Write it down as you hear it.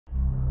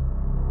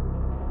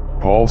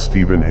Paul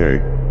Stephen Haigh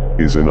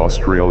is an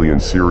Australian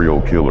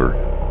serial killer.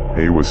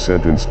 Haigh was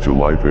sentenced to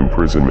life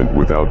imprisonment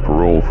without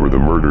parole for the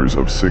murders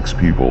of 6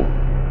 people,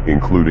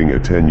 including a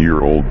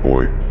 10-year-old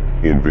boy,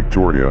 in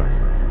Victoria,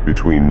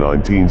 between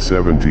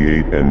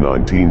 1978 and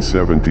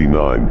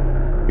 1979.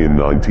 In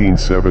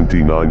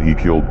 1979 he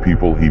killed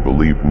people he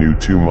believed knew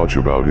too much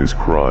about his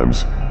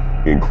crimes,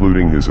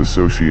 including his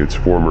associate's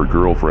former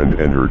girlfriend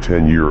and her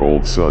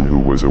 10-year-old son, who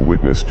was a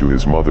witness to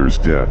his mother's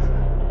death,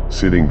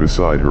 sitting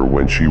beside her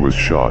when she was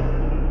shot.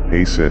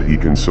 Haigh said he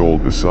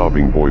consoled the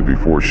sobbing boy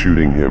before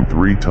shooting him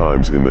 3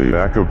 times in the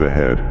back of the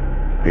head.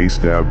 Haigh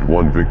stabbed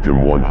one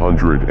victim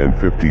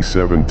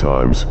 157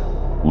 times,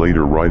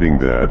 later writing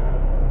that,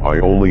 "I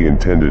only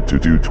intended to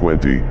do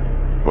 20,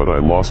 but I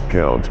lost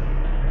count,"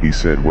 he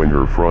said. When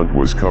her front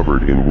was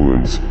covered in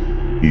wounds,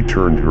 he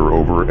turned her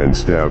over and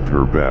stabbed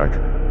her back.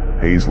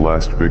 Haigh's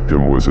last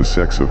victim was a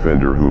sex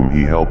offender whom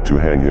he helped to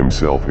hang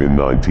himself in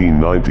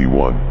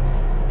 1991.